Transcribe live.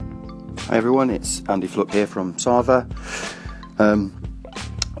Hi everyone, it's Andy Fluck here from Sava.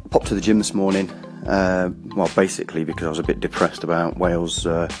 Popped to the gym this morning, well basically because I was a bit depressed about Wales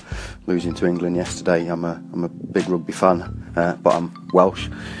losing to England yesterday. I'm a big rugby fan, but I'm Welsh,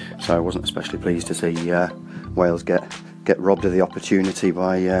 so I wasn't especially pleased to see Wales get robbed of the opportunity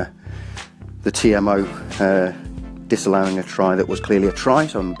by the TMO disallowing a try that was clearly a try,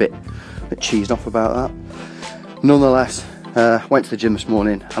 so I'm a bit cheesed off about that. Nonetheless, went to the gym this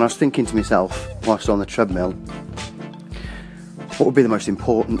morning and I was thinking to myself whilst on the treadmill, what would be the most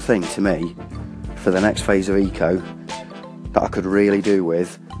important thing to me for the next phase of eco that I could really do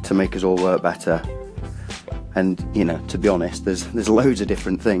with to make us all work better? And you know, to be honest, there's loads of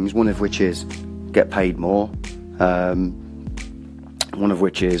different things, one of which is get paid more, one of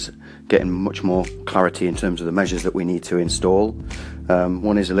which is getting much more clarity in terms of the measures that we need to install.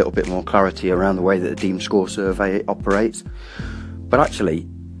 One is a little bit more clarity around the way that the Deemed Score survey operates. But actually,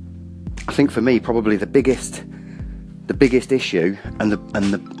 I think for me, probably the biggest issue and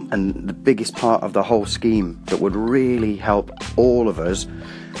the biggest part of the whole scheme that would really help all of us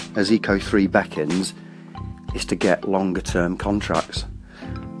as Eco3 beckons is to get longer term contracts.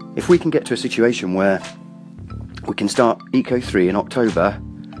 If we can get to a situation where we can start Eco3 in October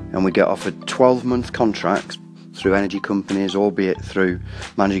and we get offered 12-month contracts through energy companies, albeit through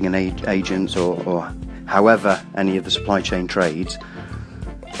managing agents or however any of the supply chain trades,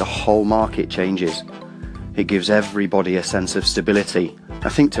 the whole market changes. It gives everybody a sense of stability. I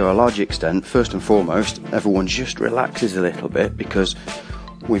think to a large extent, first and foremost, everyone just relaxes a little bit because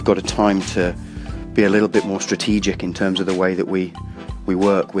we've got a time to be a little bit more strategic in terms of the way that we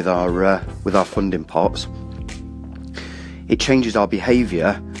work with our funding pots. It changes our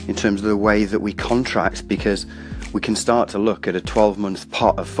behaviour in terms of the way that we contract, because we can start to look at a 12-month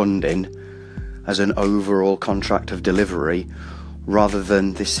pot of funding as an overall contract of delivery, rather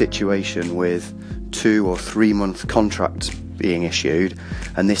than this situation with 2 or 3 month contracts being issued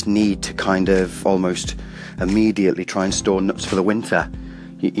and this need to kind of almost immediately try and store nuts for the winter.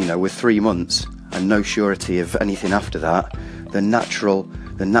 You know, with 3 months and no surety of anything after that, the natural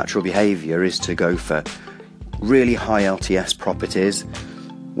behaviour is to go for really high LTS properties,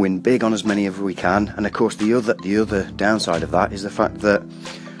 win big on as many as we can, and of course the other downside of that is the fact that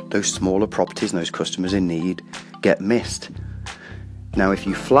those smaller properties and those customers in need get missed. Now, if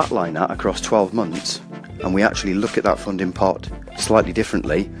you flatline that across 12 months and we actually look at that funding pot slightly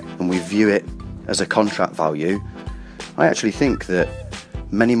differently and we view it as a contract value, I actually think that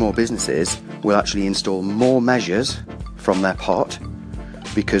many more businesses will actually install more measures from their pot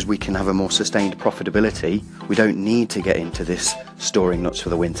because we can have a more sustained profitability. We don't need to get into this storing nuts for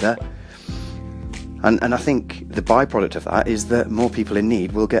the winter. And I think the byproduct of that is that more people in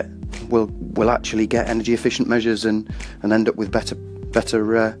need will actually get energy efficient measures and end up with better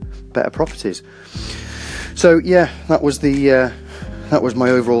properties. So yeah, that was my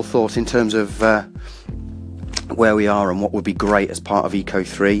overall thought in terms of where we are and what would be great as part of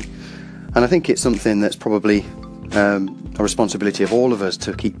Eco3. And I think it's something that's probably a responsibility of all of us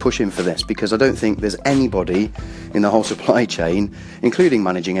to keep pushing for this, because I don't think there's anybody in the whole supply chain, including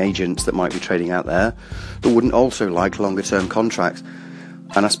managing agents that might be trading out there, that wouldn't also like longer term contracts.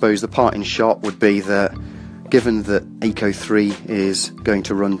 And I suppose the parting shot would be that given that Eco3 is going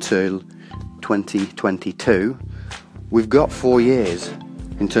to run till 2022, we've got 4 years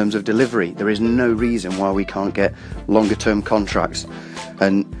in terms of delivery. There is no reason why we can't get longer term contracts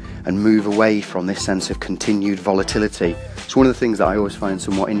and move away from this sense of continued volatility. It's one of the things that I always find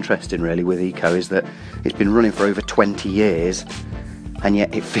somewhat interesting really with Eco, is that it's been running for over 20 years and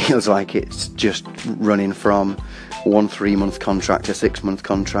yet it feels like it's just running from one 3-month contract, a 6-month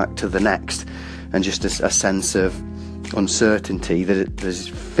contract to the next, and just a sense of uncertainty that is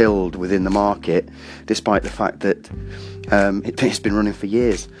filled within the market, despite the fact that it's been running for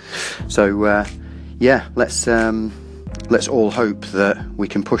years. So yeah, let's all hope that we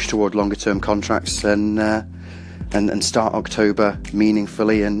can push toward longer term contracts and start October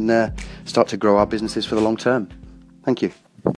meaningfully and start to grow our businesses for the long term. Thank you.